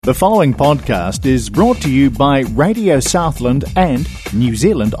The following podcast is brought to you by Radio Southland and New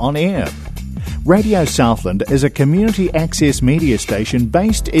Zealand On Air. Radio Southland is a community access media station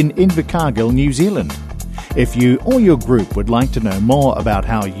based in Invercargill, New Zealand. If you or your group would like to know more about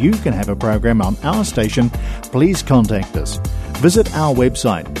how you can have a program on our station, please contact us. Visit our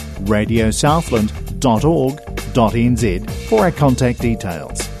website, radiosouthland.org.nz, for our contact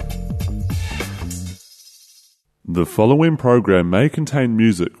details. The following program may contain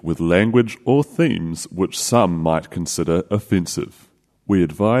music with language or themes which some might consider offensive. We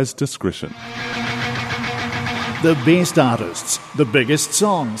advise discretion. The best artists, the biggest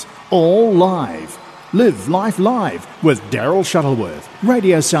songs, all live. Live Life Live with Daryl Shuttleworth.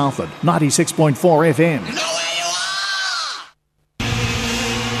 Radio Southland, 96.4 FM. Know where you are!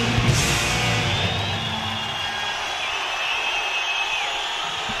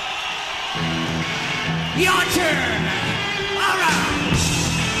 Your turn! Alright!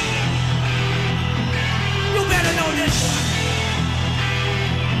 You better know this one.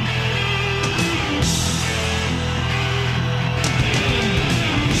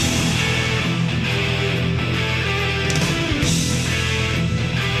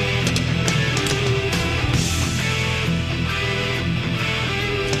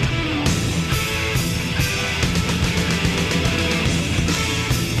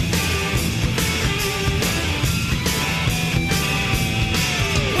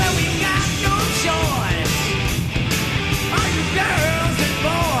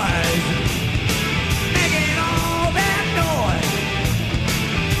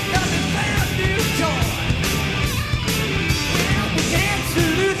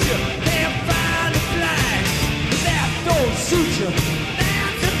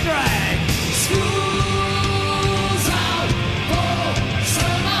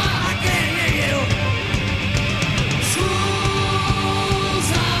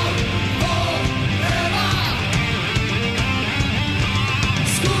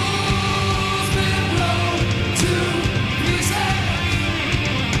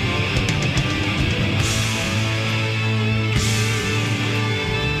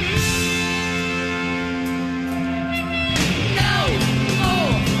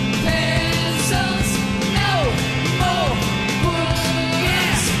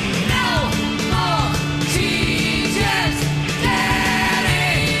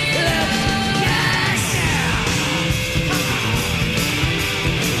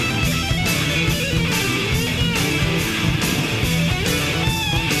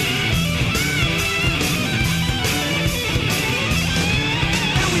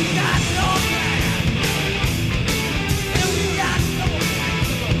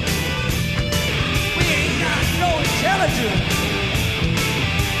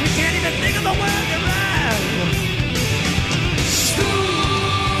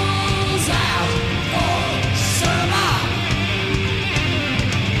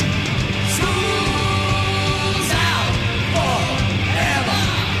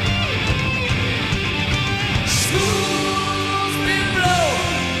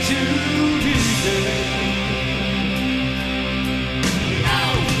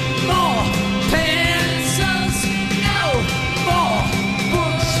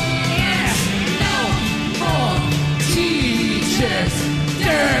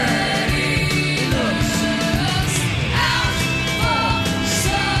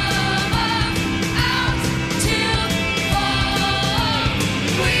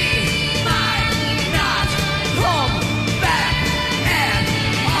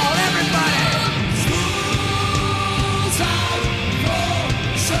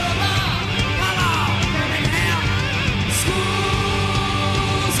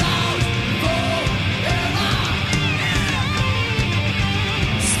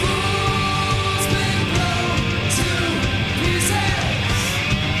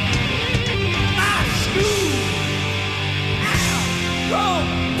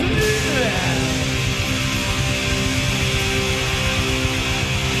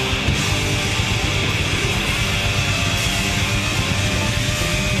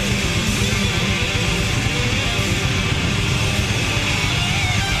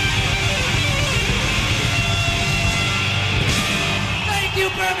 Thank you,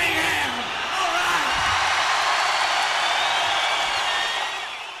 Birmingham! All right!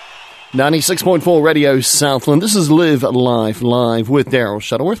 96.4 Radio Southland. This is Live Life Live with Daryl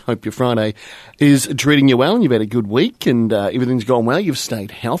Shuttleworth. Hope your Friday is treating you well and you've had a good week and everything's gone well. You've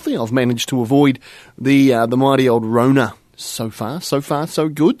stayed healthy. I've managed to avoid the mighty old Rona so far, so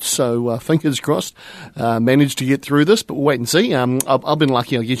good. So fingers crossed, managed to get through this, but we'll wait and see. I've been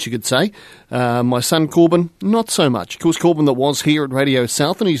lucky, I guess you could say. My son Corbin, not so much. Of course, Corbin that was here at Radio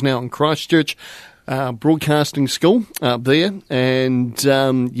Southland, he's now in Christchurch Broadcasting School up there, and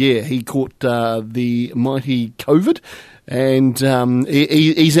he caught the mighty COVID. And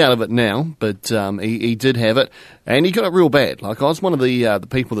he's out of it now, but he did have it, and he got it real bad. Like, I was one of the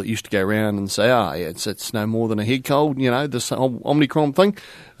people that used to go around and say, it's no more than a head cold, this whole Omicron thing.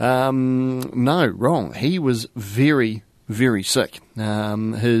 No, wrong. He was very, very sick.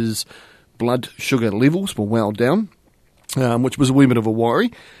 His blood sugar levels were well down, which was a wee bit of a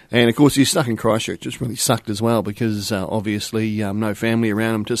worry. And, of course, he's stuck in Christchurch. It's really sucked as well because, obviously, no family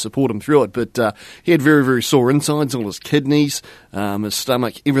around him to support him through it. But he had very, very sore insides, all his kidneys, his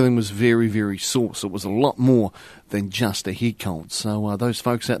stomach, everything was very, very sore. So it was a lot more than just a head cold. So those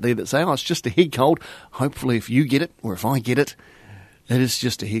folks out there that say, it's just a head cold, hopefully if you get it or if I get it, it is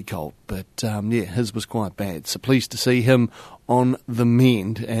just a head cold. But, his was quite bad. So pleased to see him on the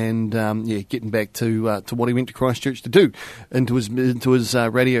mend and, getting back to what he went to Christchurch to do, into his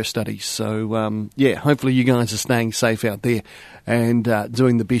radio studies. So, hopefully you guys are staying safe out there and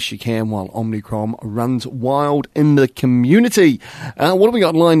doing the best you can while Omicron runs wild in the community. What have we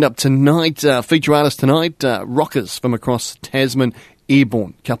got lined up tonight? Feature artist tonight, rockers from across Tasman,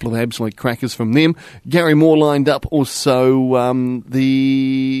 Airbourne. A couple of absolute crackers from them. Gary Moore lined up. Also,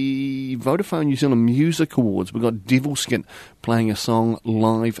 the Vodafone New Zealand Music Awards. We've got Devilskin playing a song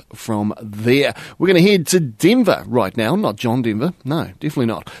live from there. We're going to head to Denver right now. Not John Denver. No, definitely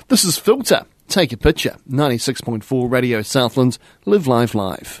not. This is Filter. Take a Picture. 96.4 Radio Southlands. Live Live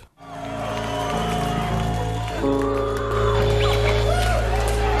Live.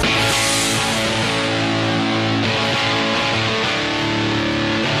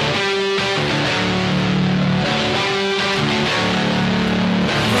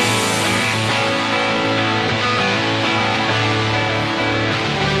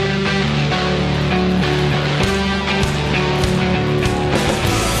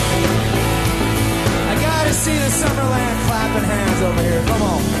 Summerland clapping hands over here. Come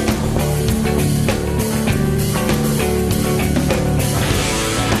on.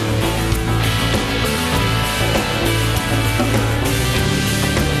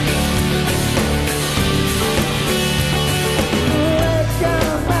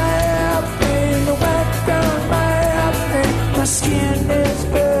 My skin is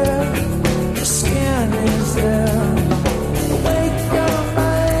bare. My skin is there. Wake up,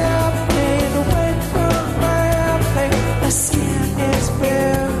 my airplane. Wake up, my airplane. My skin is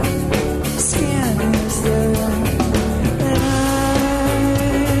bare. My skin is there. And I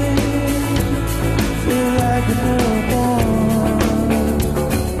feel like a newborn.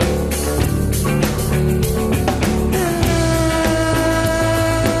 And I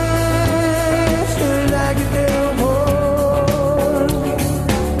feel like a newborn.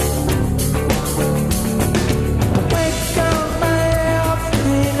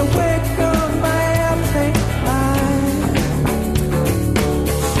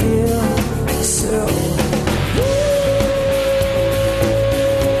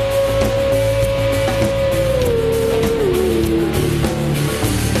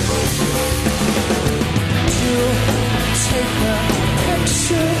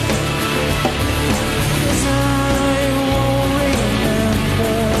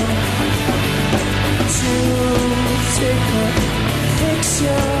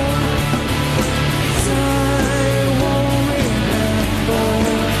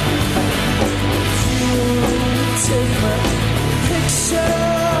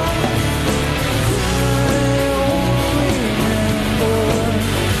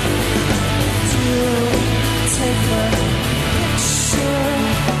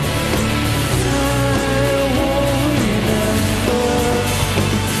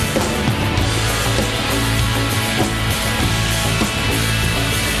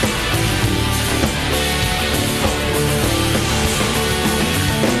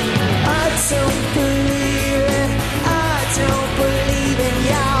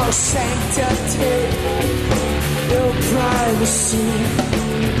 Sanctity, your privacy.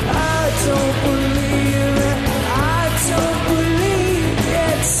 I don't believe it. I don't believe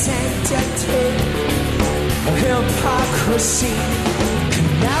it's sanctity. Hypocrisy. Can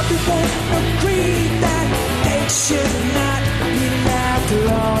everyone agree that they should not be left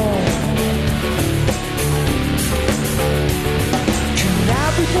alone? Can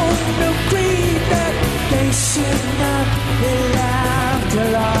everyone agree that they should not be left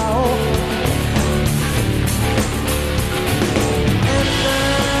alone? And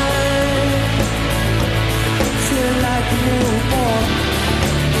I feel like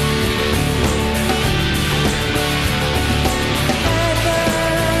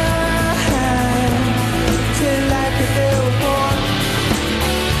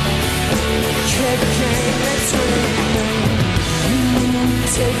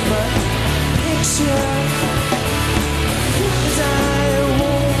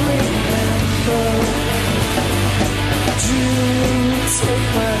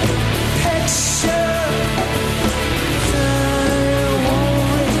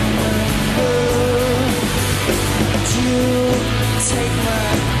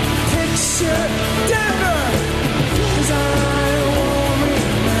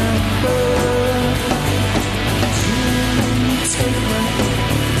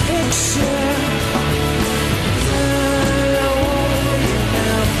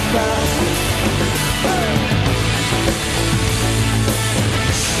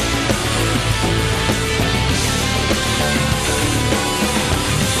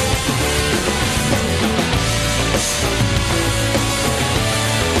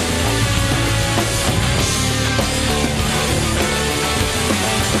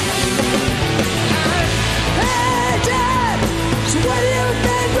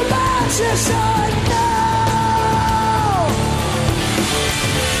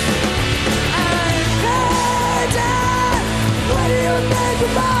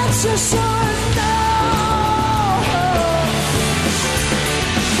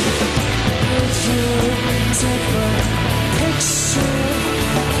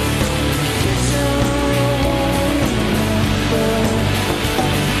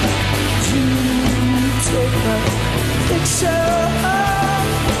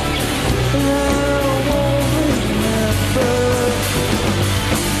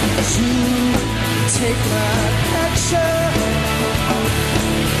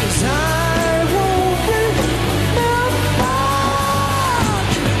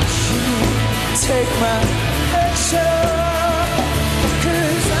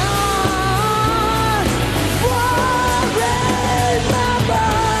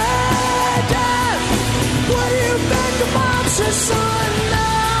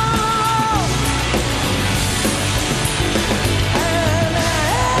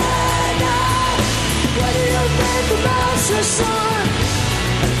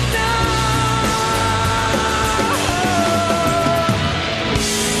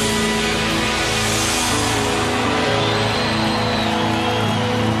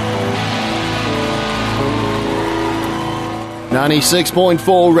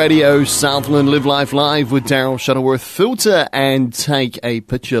 .4 Radio Southland, Live Life Live with Daryl Shuttleworth. Filter and take a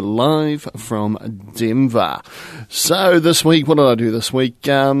picture live from Denver. So this week, what did I do this week?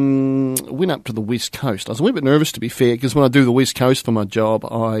 Went up to the West Coast. I was a wee bit nervous, to be fair, because when I do the West Coast for my job,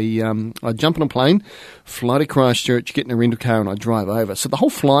 I jump on a plane, fly to Christchurch, get in a rental car, and I drive over. So the whole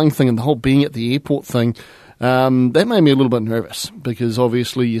flying thing and the whole being at the airport thing, that made me a little bit nervous because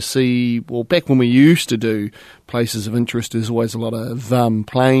obviously you see, well, back when we used to do places of interest, there's always a lot of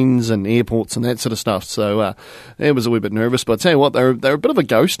planes and airports and that sort of stuff. So it was a wee bit nervous. But I tell you what, they're a bit of a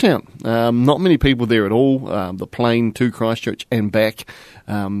ghost town. Not many people there at all. The plane to Christchurch and back,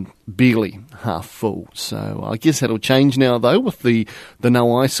 barely half full. So I guess that'll change now, though, with the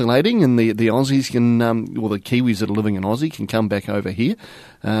no isolating, and the Aussies can, or the Kiwis that are living in Aussie can come back over here.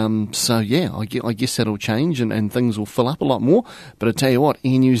 So yeah, I guess that'll change and things will fill up a lot more. But I tell you what,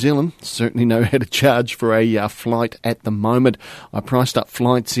 Air New Zealand certainly know how to charge for a flight at the moment. I priced up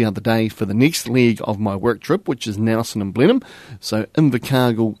flights the other day for the next leg of my work trip, which is Nelson and Blenheim. So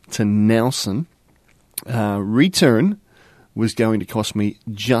Invercargill to Nelson, return was going to cost me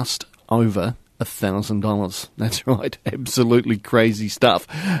just over $1,000. That's right, absolutely crazy stuff.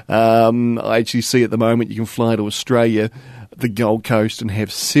 I actually see at the moment you can fly to Australia, the Gold Coast, and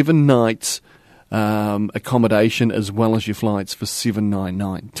have 7 nights accommodation as well as your flights for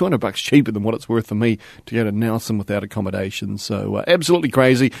 $799. $200 cheaper than what it's worth for me to go to Nelson without accommodation. So absolutely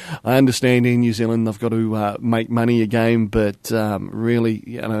crazy. I understand in New Zealand they've got to make money again, but really,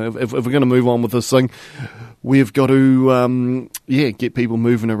 you know, if we're going to move on with this thing, we've got to, get people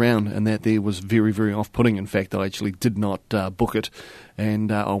moving around, and that there was very, very off-putting. In fact, I actually did not book it,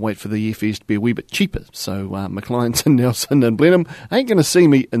 and I'll wait for the airfares to be a wee bit cheaper. So my clients in Nelson and Blenheim ain't going to see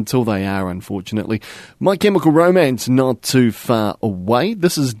me until they are, unfortunately. My Chemical Romance, not too far away.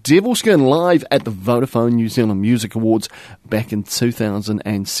 This is Devilskin live at the Vodafone New Zealand Music Awards back in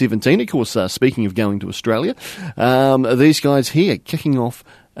 2017. Of course, speaking of going to Australia, these guys here kicking off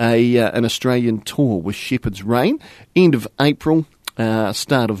an Australian tour with Shepherd's Reign, end of April,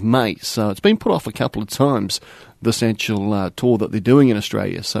 start of May. So it's been put off a couple of times, this actual tour that they're doing in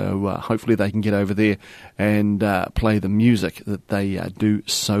Australia. So hopefully they can get over there and play the music that they do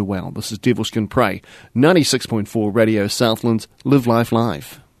so well. This is Devilskin Prey, 96.4 Radio Southlands, Live Life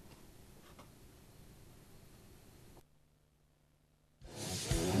Live.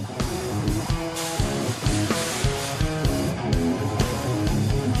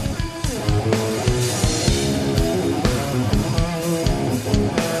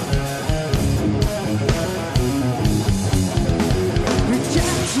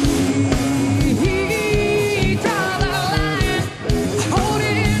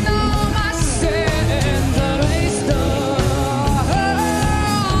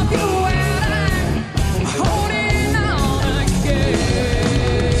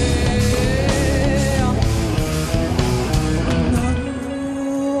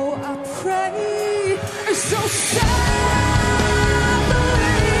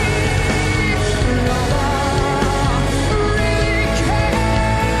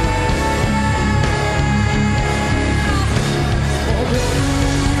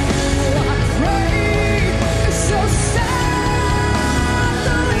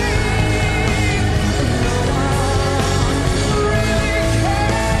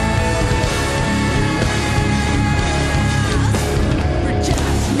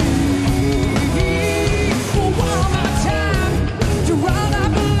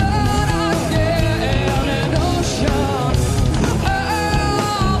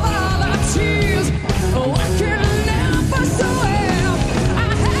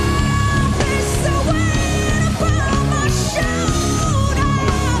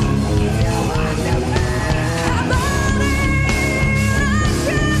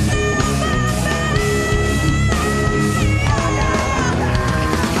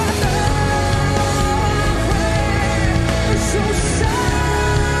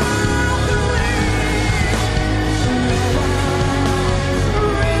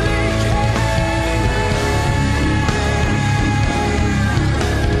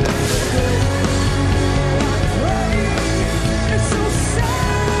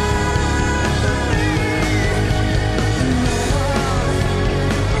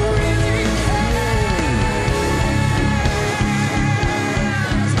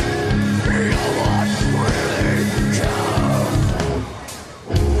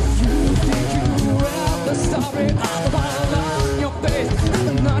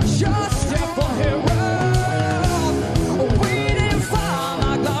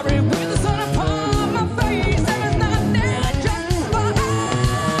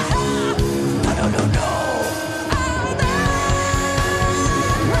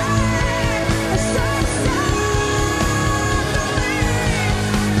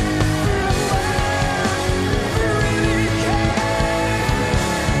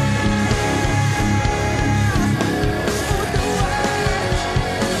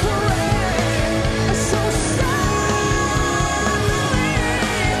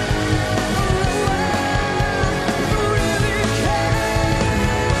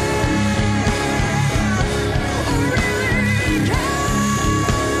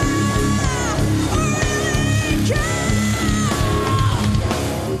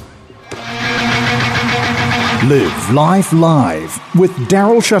 Live Life Live with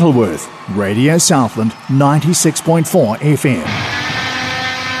Daryl Shuttleworth, Radio Southland 96.4 FM.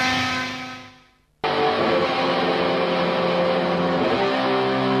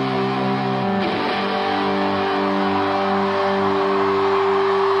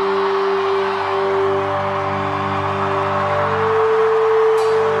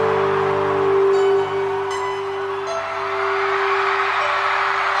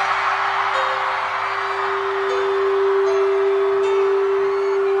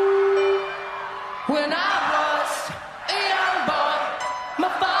 When I was a young boy, my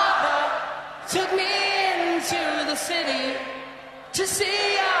father took me into the city to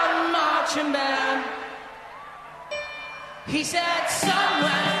see a marching band. He said, "Son,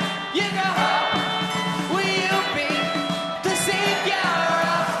 when you go home, will you be the savior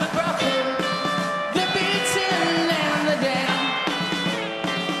of the broken, the beaten and the damned?"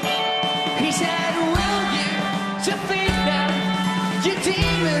 He said, "Will you defeat them, you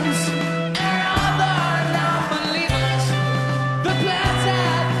demons?"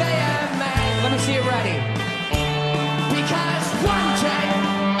 See it ready. Because one day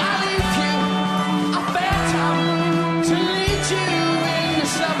I'll leave you a phantom to lead you in the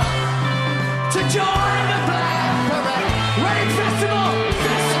summer.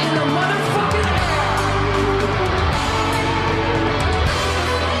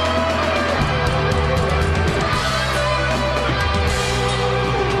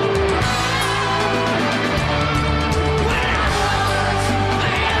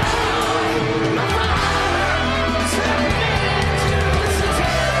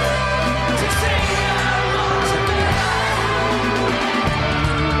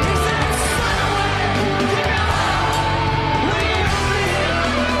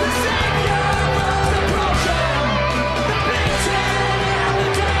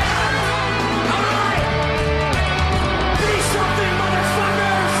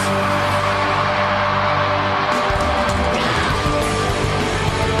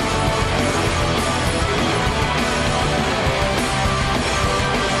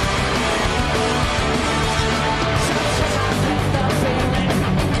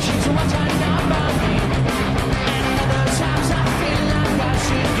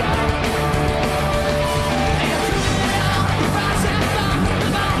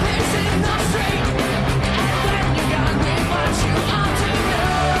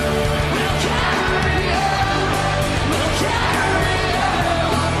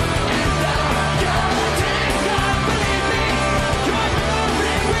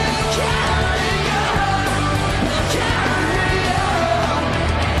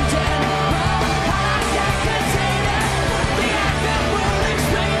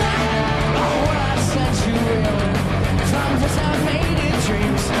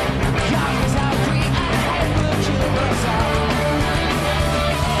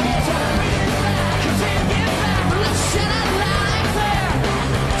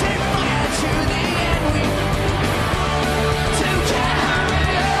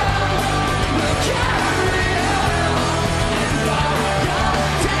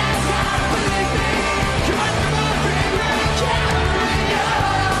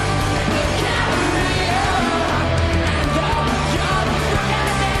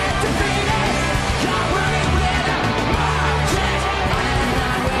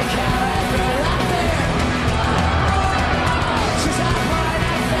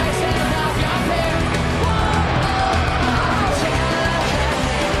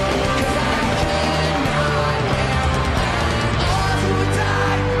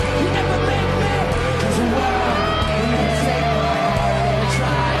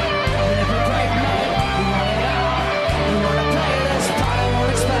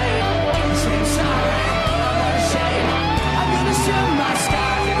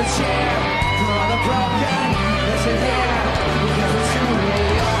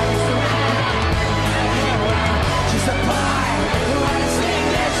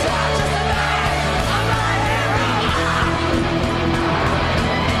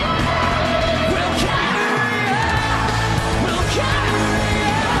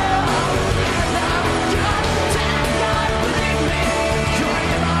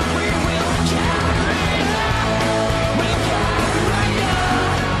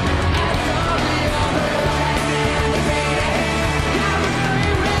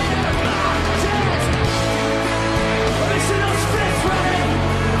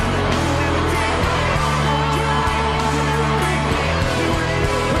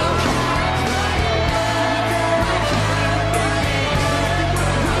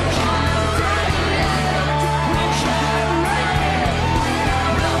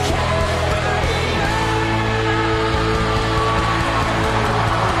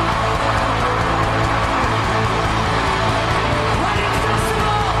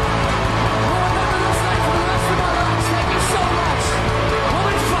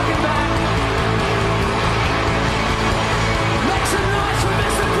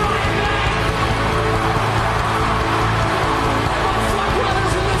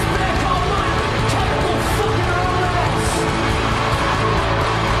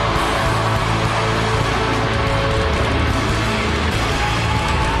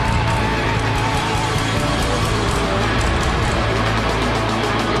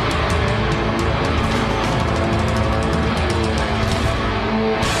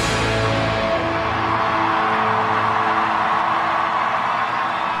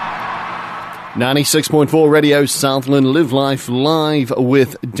 96.4 Radio Southland, Live Life Live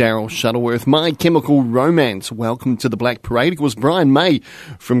with Daryl Shuttleworth. My Chemical Romance. Welcome to the Black Parade. It was Brian May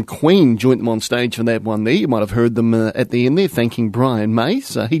from Queen joined them on stage for that one there. You might have heard them at the end there thanking Brian May.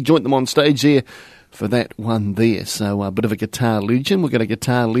 So he joined them on stage there for that one there. So a bit of a guitar legend. We've got a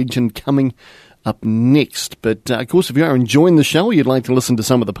guitar legend coming up next. But, of course, if you are enjoying the show or you'd like to listen to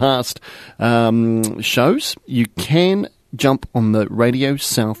some of the past shows, you can jump on the Radio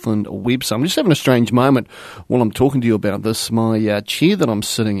Southland website. I'm just having a strange moment while I'm talking to you about this. My chair that I'm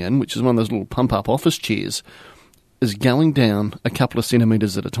sitting in, which is one of those little pump-up office chairs, is going down a couple of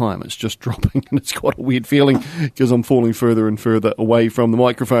centimetres at a time. It's just dropping, and it's quite a weird feeling because I'm falling further and further away from the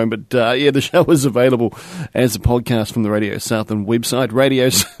microphone. But, yeah, the show is available as a podcast from the Radio Southland website.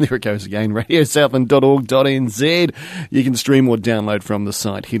 There it goes again, radiosouthland.org.nz. You can stream or download from the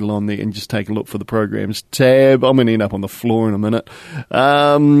site. Head along there and just take a look for the programs tab. I'm going to end up on the floor in a minute.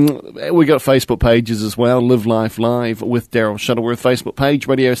 We've got Facebook pages as well. Live Life Live with Daryl Shuttleworth Facebook page,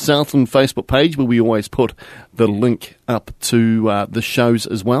 Radio Southland Facebook page, where we always put the link up to the shows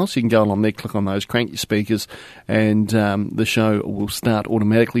as well. So you can go along there, click on those, crank your speakers, and the show will start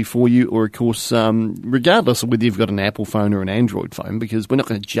automatically for you. Or, of course, regardless of whether you've got an Apple phone or an Android phone, because we're not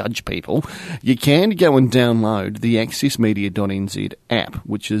going to judge people, you can go and download the accessmedia.nz app,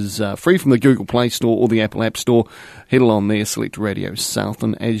 which is free from the Google Play Store or the Apple App Store. Head along there, select Radio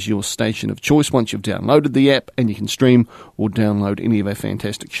Southland as your station of choice once you've downloaded the app, and you can stream or download any of our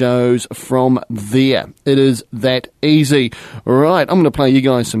fantastic shows from there. It is that easy. Right, I'm going to play you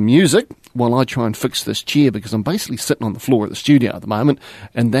guys some music while I try and fix this chair, because I'm basically sitting on the floor of the studio at the moment,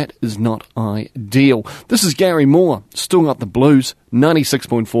 and that is not ideal. This is Gary Moore, Still Got the Blues,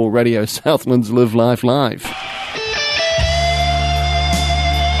 96.4 Radio Southland's Live Life Live.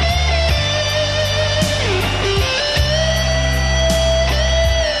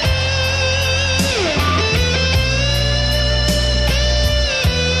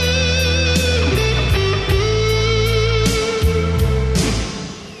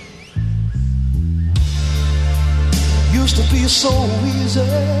 Used to be so easy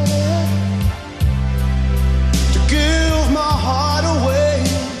to give my heart away,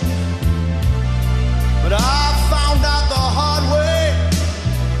 but I found out the hard way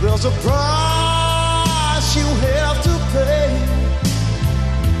there's a price you have to pay.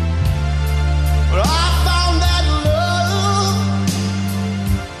 But I found that love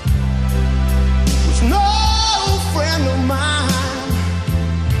was no friend of mine.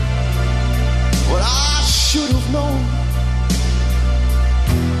 What I should have known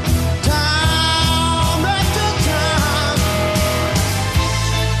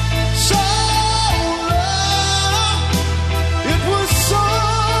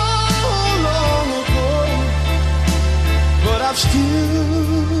I've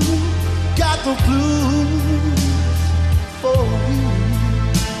still got the blues for you.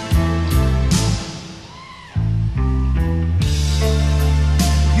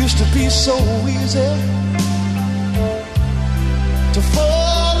 Used to be so easy to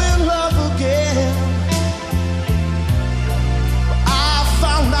fall in love again, but I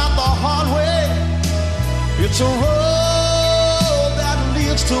found out the hard way it's a road that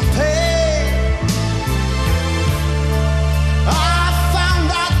leads to pain.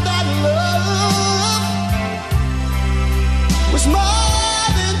 More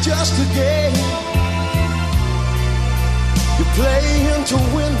than just a game. You play to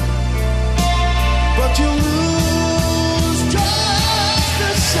win, but you lose just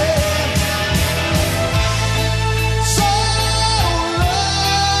the same. So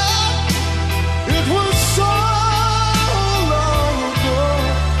love, it was so long ago,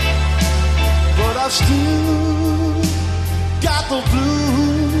 but I've still got the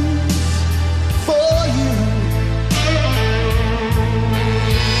blues for you.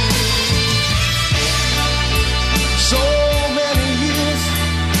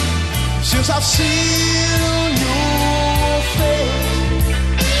 Since I've seen your face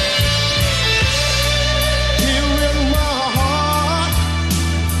here in my heart,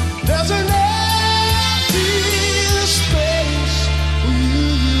 there's an empty space where you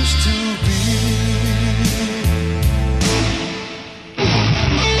used to be.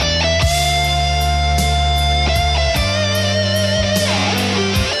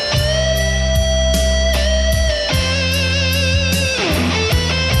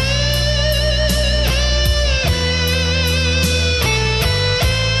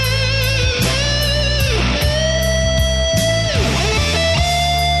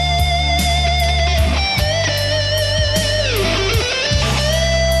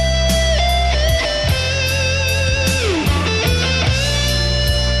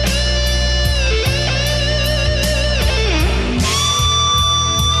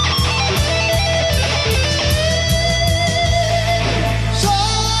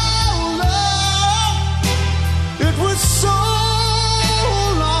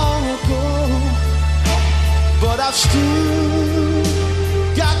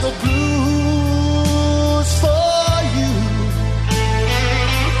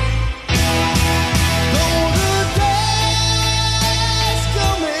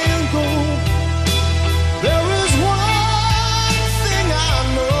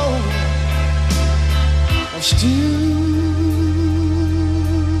 still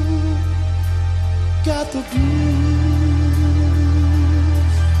got the blues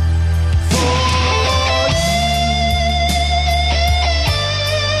for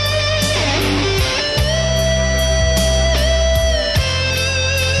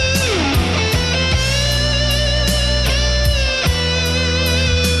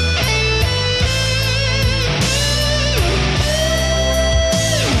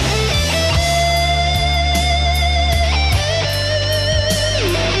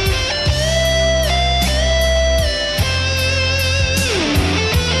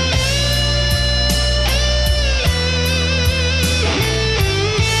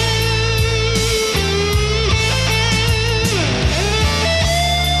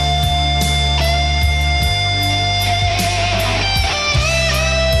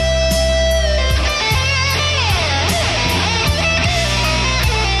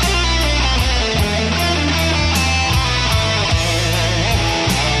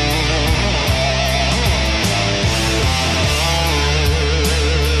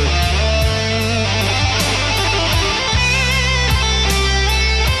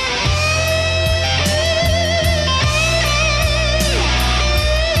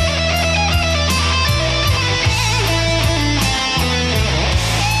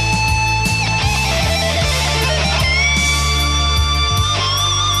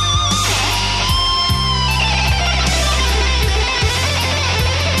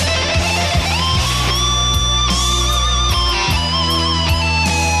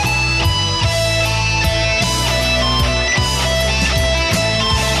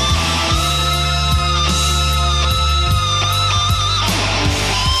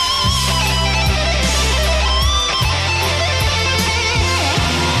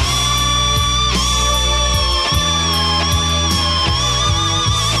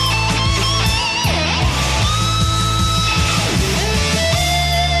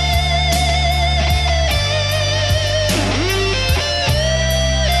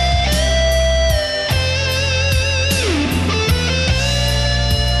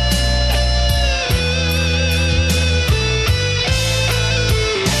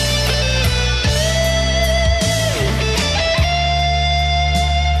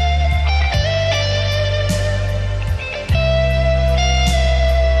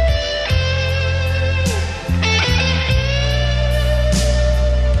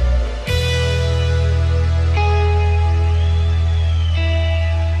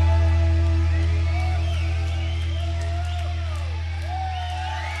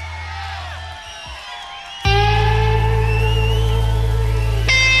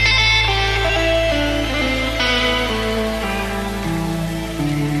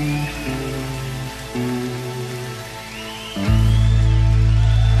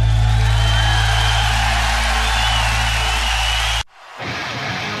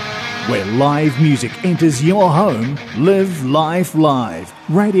where live music enters your home. Live Life Live.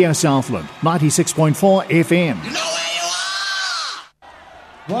 Radio Southland, 96.4 FM. You know where you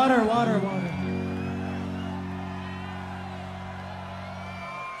are! Water, water, water.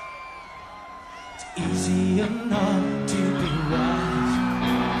 It's easy enough to be wise.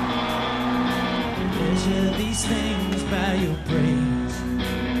 Measure these things by your praise.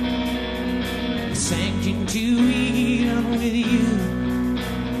 Sank into Eden with you,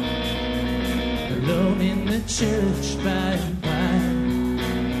 alone in the church by and by.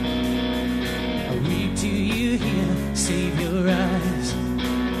 I read to you here, save your eyes.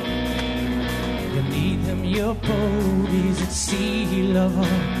 You need them, your boat is at sea, lover.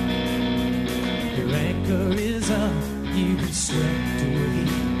 Your anchor is up, you've been swept away.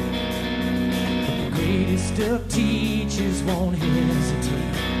 But the greatest of teachers won't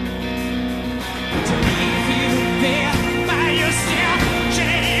hesitate to leave you there by yourself,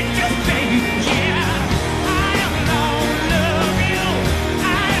 change your fate. Yeah, I alone love you,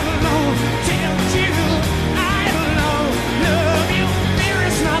 I alone tempt you, I alone love you. There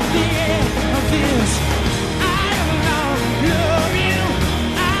is not the end of this. I alone love you,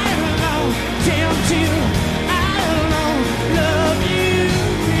 I alone tempt you, I alone love you.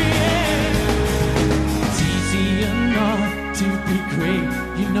 Yeah, it's easy enough to be great,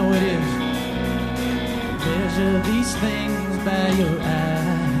 you know it is. Measure these things by your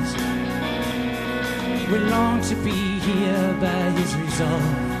eyes. We long to be here by his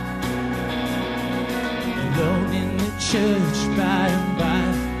resolve, alone in the church by and by,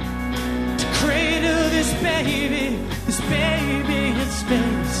 to cradle this baby in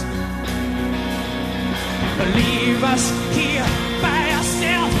space. Leave us here by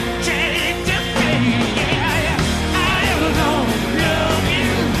ourselves, change the fate. Yeah, I alone love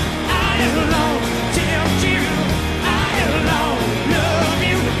you, I alone tempt you.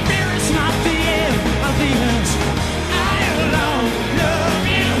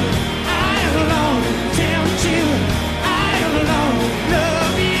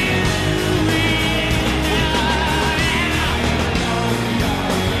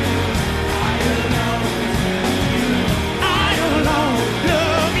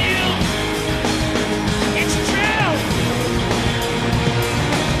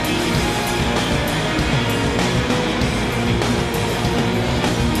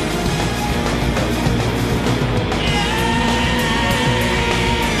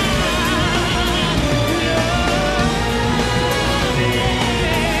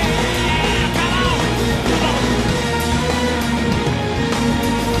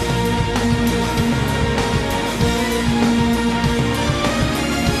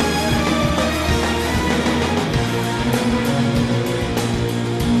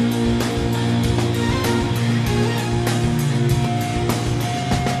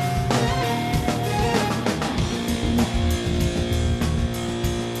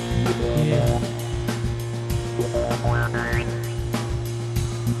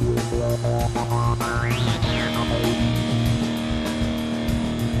 I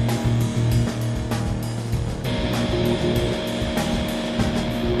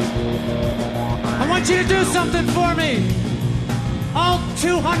want you to do something for me. All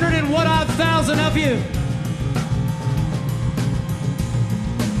 200 and what odd thousand of you.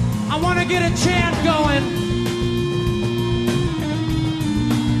 I want to get a chant going.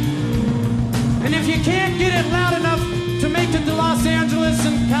 And if you can't get it loud enough to make it to Los Angeles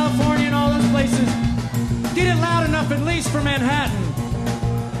and California and all those places, get it loud enough at least for Manhattan.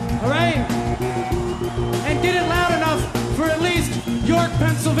 All right? And get it loud enough for at least York,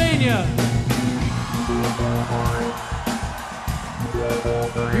 Pennsylvania.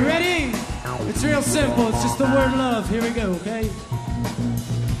 You ready? It's real simple. It's just the word love. Here we go, okay?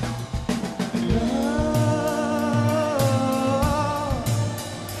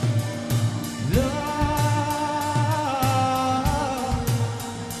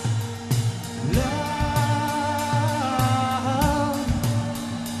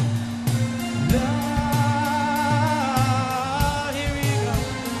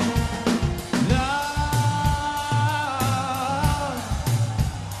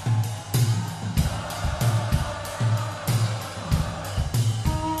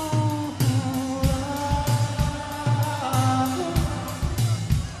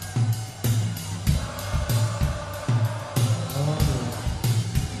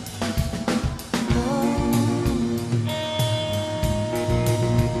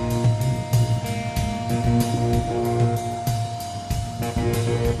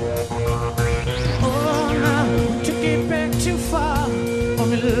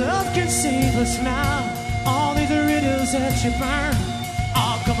 Now, all these riddles that you burn,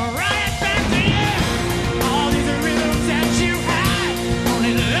 all come right back to you. All these riddles that you hide,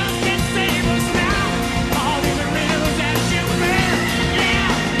 only love can save us now. All these riddles that you burn, yeah,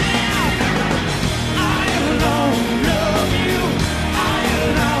 yeah. I alone love you. I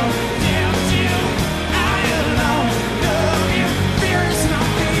alone tempt you. I alone love you. Fear is not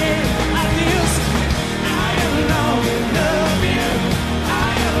the end of this. I alone love you.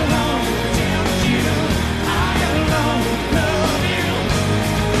 I alone tempt you. I alone love you.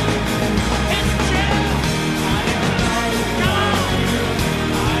 It's true. I alone, come on.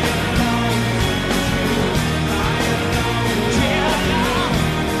 I alone, yeah, alone.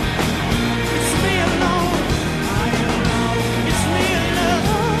 It's me alone. I alone, it's me alone.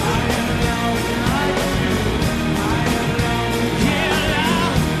 I alone, yeah,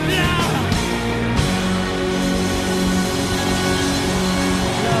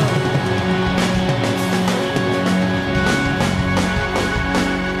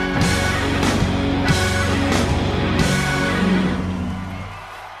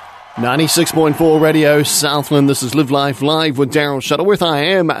 love. .4 Radio Southland. This is Live Life Live with Daryl Shuttleworth. I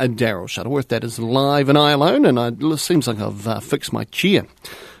am Daryl Shuttleworth. That is live and I alone, and it seems like I've fixed my chair.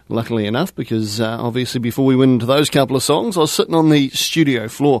 Luckily enough, because obviously before we went into those couple of songs, I was sitting on the studio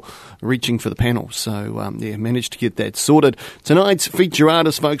floor reaching for the panel. So, managed to get that sorted. Tonight's feature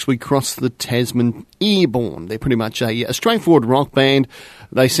artist, folks, we crossed the Tasman. Airbourne. They're pretty much a straightforward rock band.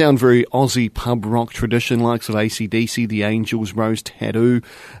 They sound very Aussie pub rock tradition, likes of AC/DC, The Angels, Rose Tattoo.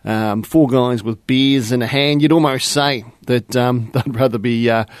 Four guys with beers in a hand. You'd almost say that they'd rather be...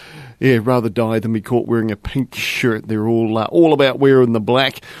 rather die than be caught wearing a pink shirt. They're all about wearing the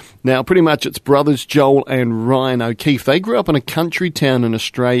black. Now, pretty much it's brothers Joel and Ryan O'Keefe. They grew up in a country town in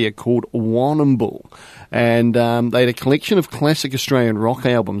Australia called Warrnambool. And they had a collection of classic Australian rock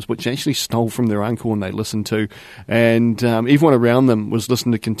albums, which actually stole from their uncle and they listened to. And everyone around them was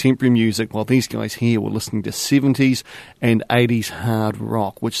listening to contemporary music, while these guys here were listening to 70s and 80s hard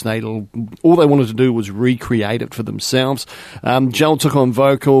rock, which all they wanted to do was recreate it for themselves. Joel took on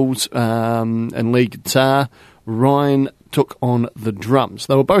vocals and lead guitar. Ryan took on the drums.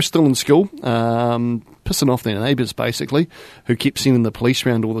 They were both still in school, pissing off their neighbours, basically, who kept sending the police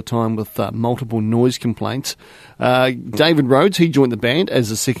around all the time with multiple noise complaints. David Rhodes, he joined the band as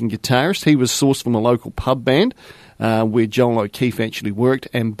a second guitarist. He was sourced from a local pub band where Joel O'Keefe actually worked,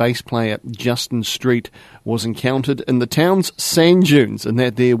 and bass player Justin Street was encountered in the town's sand dunes, and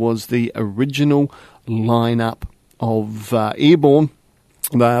that there was the original lineup of Airbourne.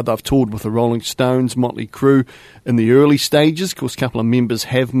 They've toured with the Rolling Stones, Motley Crue in the early stages. Of course, a couple of members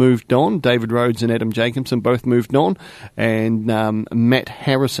have moved on. David Rhodes and Adam Jacobson both moved on. And Matt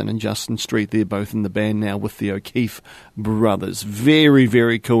Harrison and Justin Street, they're both in the band now with the O'Keefe brothers. Very,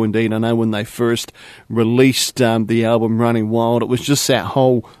 very cool indeed. I know when they first released the album Running Wild, it was just that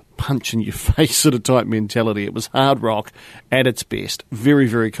whole punch in your face sort of type mentality. It was hard rock at its best. Very,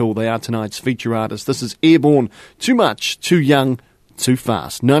 very cool. They are tonight's feature artists. This is Airbourne. Too Much, Too Young too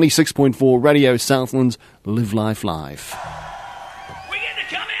fast. 96.4 Radio Southland's Live Life Live. We get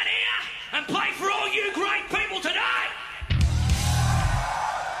to come out here and play for all you great people today.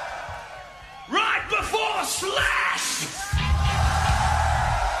 Right before Slash.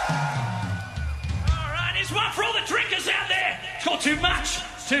 All right, here's one for all the drinkers out there. It's got too much.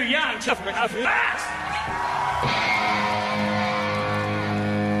 It's too young. Too fast.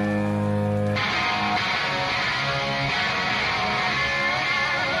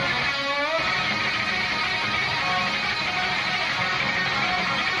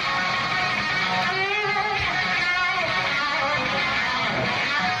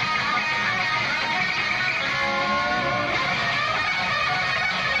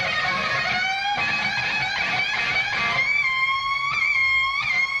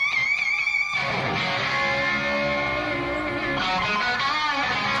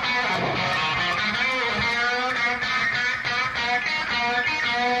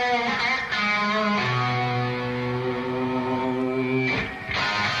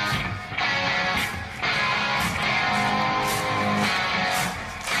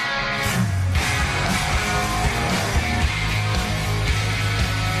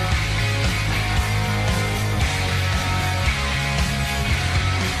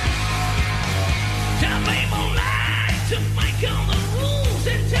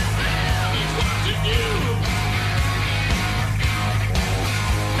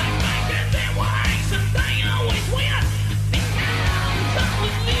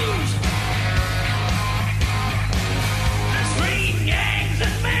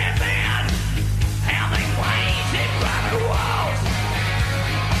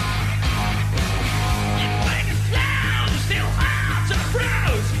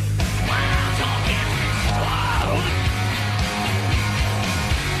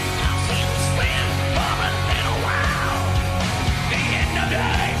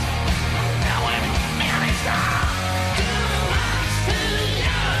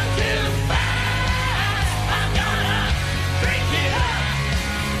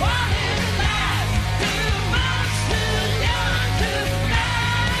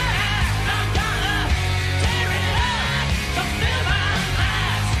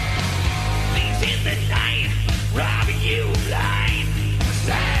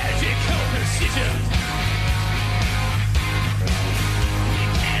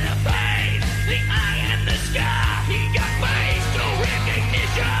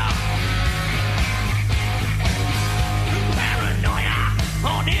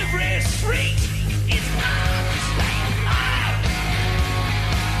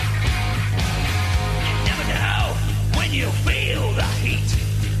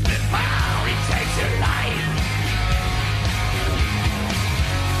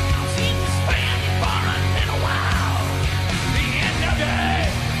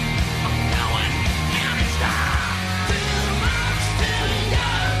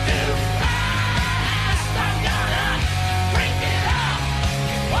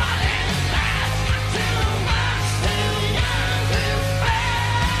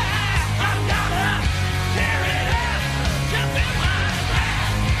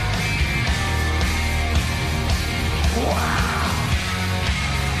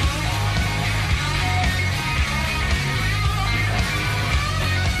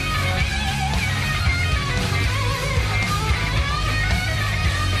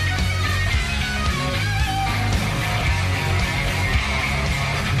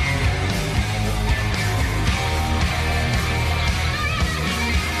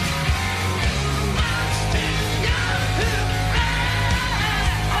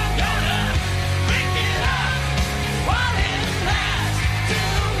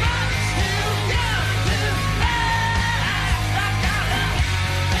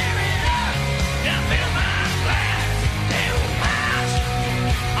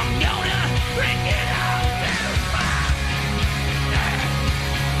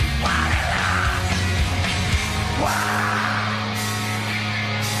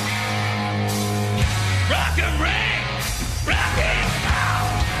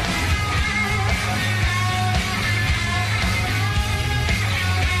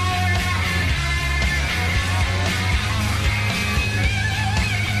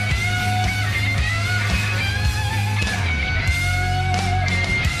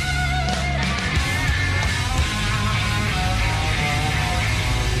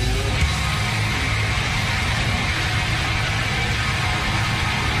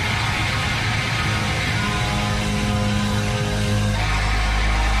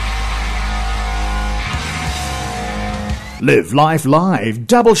 Live Life Live,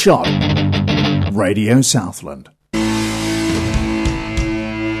 Double Shot, Radio Southland.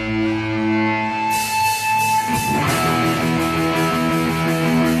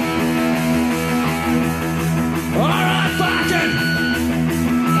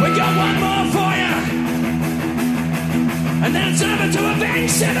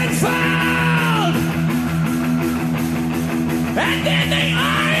 and then the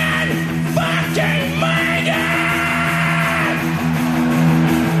Iron fucking Maiden!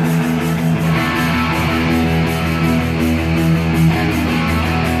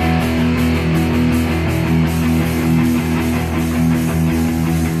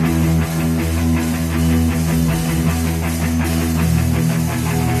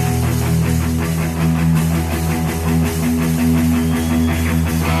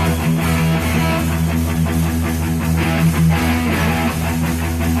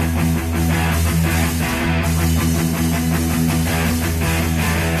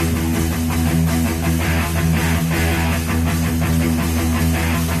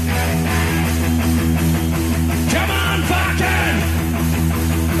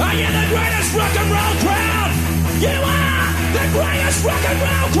 Are you the greatest rock and roll crowd? You are the greatest rock and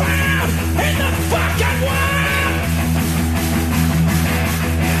roll crowd in the fucking world!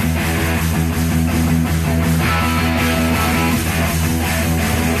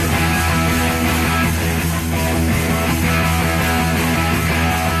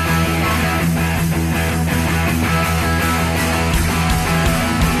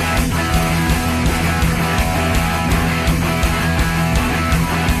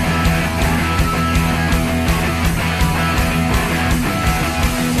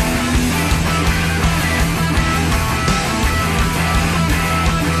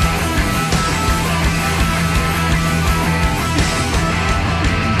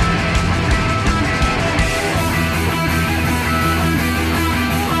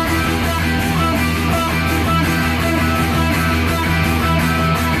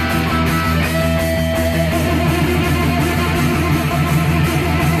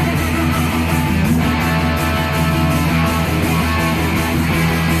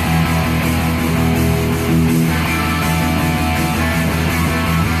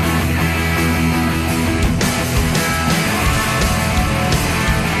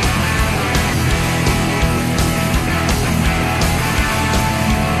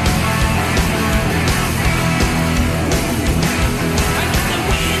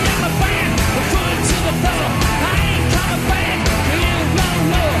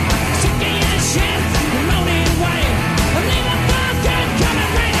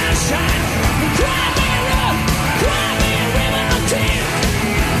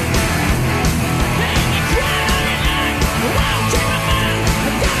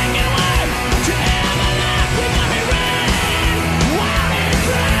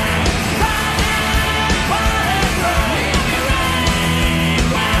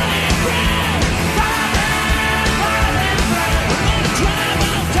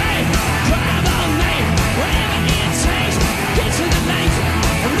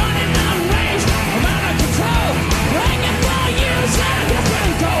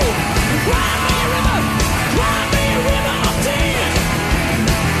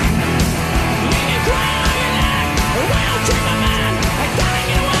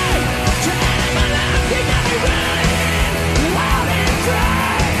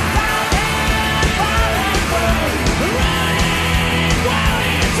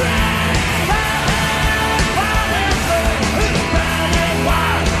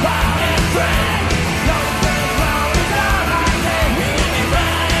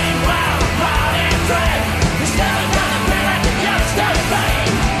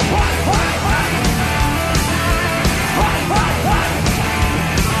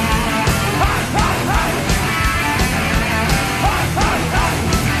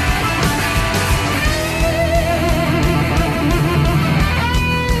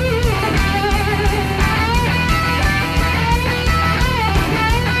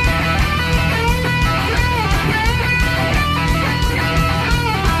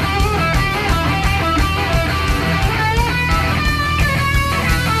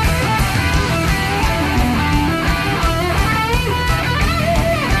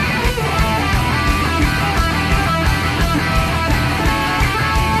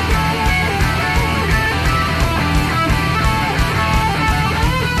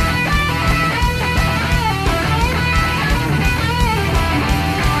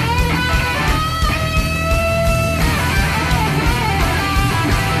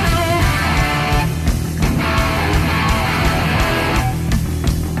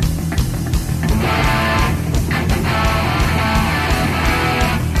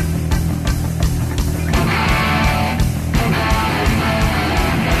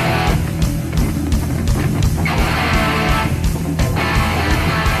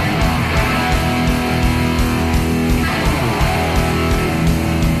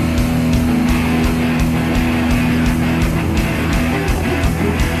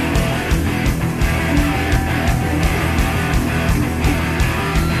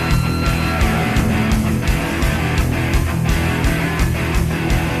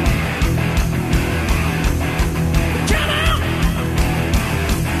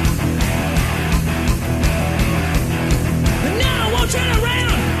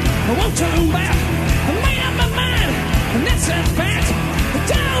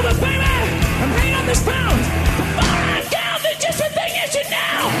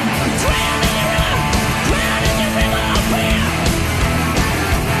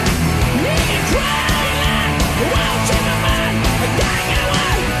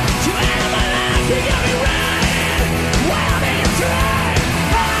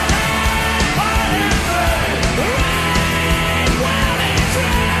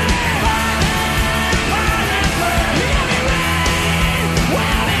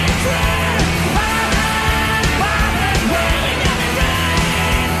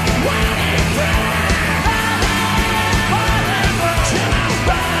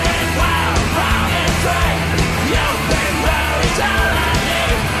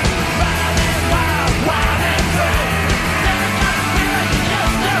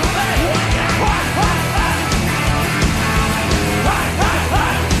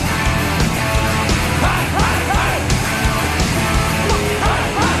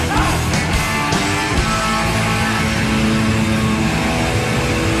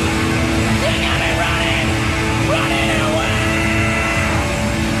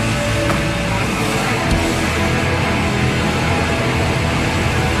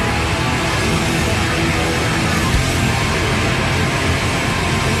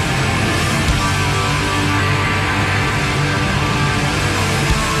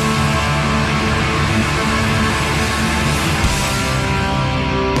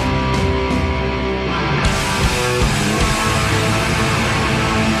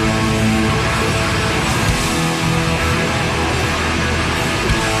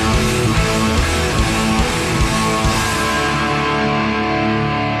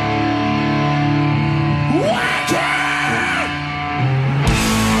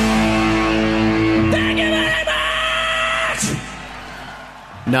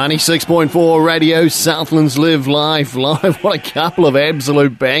 96.4 Radio Southlands Live Live. What a couple of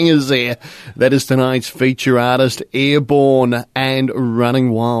absolute bangers there. That is tonight's feature artist, Airbourne and Running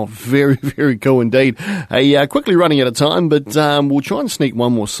Wild. Very, very cool indeed. Hey, quickly running out of time, but we'll try and sneak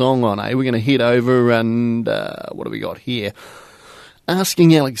one more song on, eh? We're going to head over and what do we got here?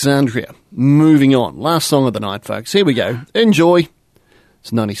 Asking Alexandria. Moving on. Last song of the night, folks. Here we go. Enjoy.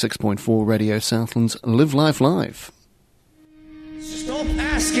 It's 96.4 Radio Southlands Live Live Live. Stop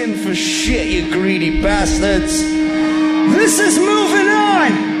asking for shit, you greedy bastards. This is moving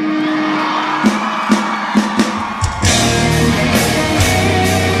on.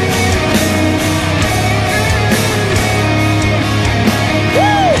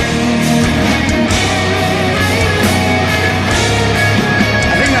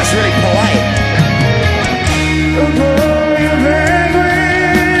 I think that's really polite. A boy of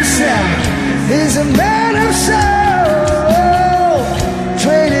anguish is a man of sorrow.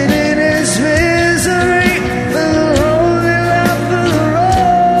 Traded in his misery for the lonely life of the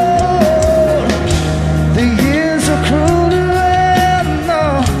road.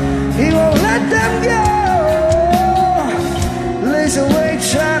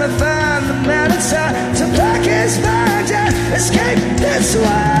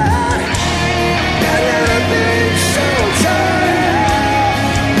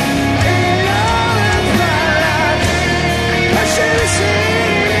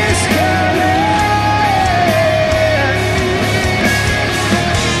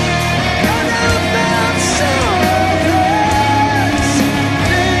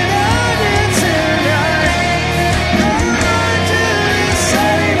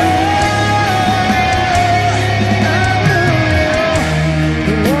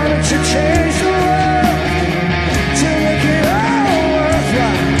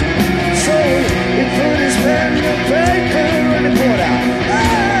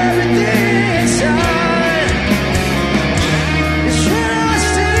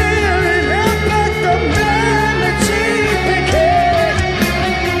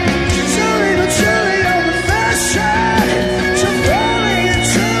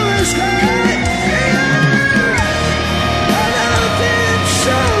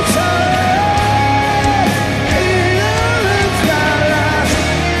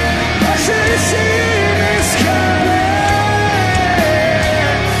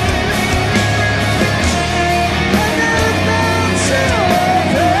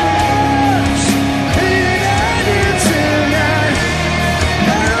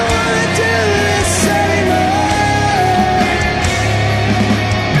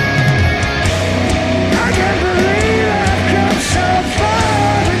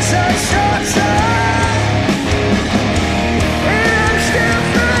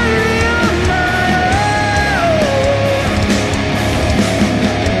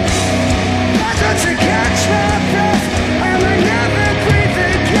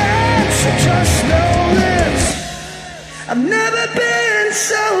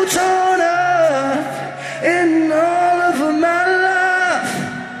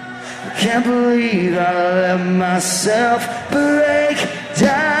 can't believe I let myself break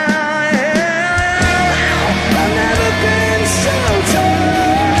down. I've never been so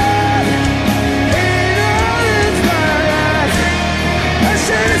tired in all of my life. I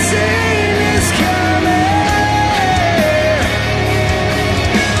should have seen this coming.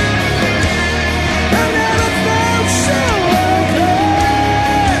 I've never felt so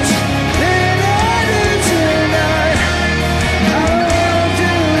hopeless than I do tonight. I don't wanna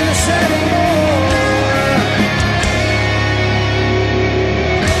do this anymore.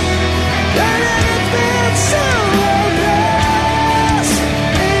 I never felt so hopeless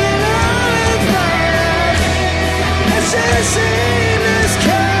in all of my life. I should have seen this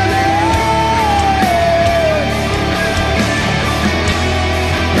coming.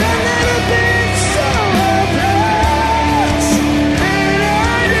 I've never been so hopeless than I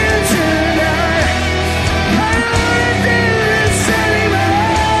do tonight. I don't wanna do this anymore.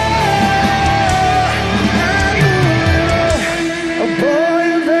 A boy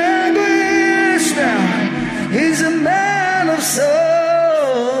of anguish now, he's a man of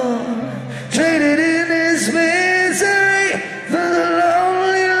soul, traded in his misery for the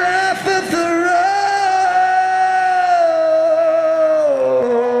lonely life of the road.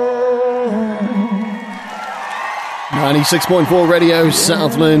 96.4 Radio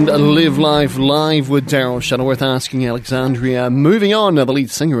Southland, Live Life Live with Daryl Shuttleworth asking Alexandria. Moving on, the lead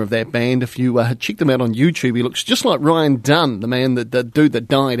singer of that band, if you check them out on YouTube, he looks just like Ryan Dunn, the man, the dude that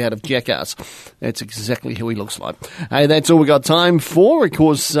died out of Jackass. That's exactly who he looks like. Hey, that's all we got time for. Of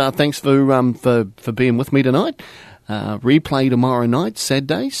course, thanks for being with me tonight. Replay tomorrow night,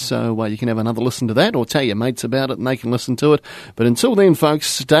 Saturday, so you can have another listen to that or tell your mates about it and they can listen to it. But until then, folks,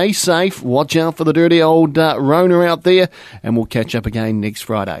 stay safe, watch out for the dirty old Rona out there, and we'll catch up again next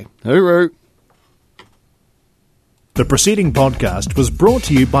Friday. Hooroo! The preceding podcast was brought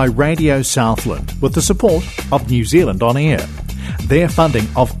to you by Radio Southland with the support of New Zealand On Air. Their funding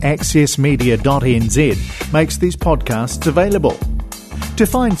of accessmedia.nz makes these podcasts available. To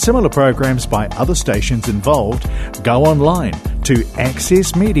find similar programs by other stations involved, go online to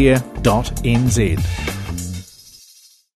accessmedia.nz.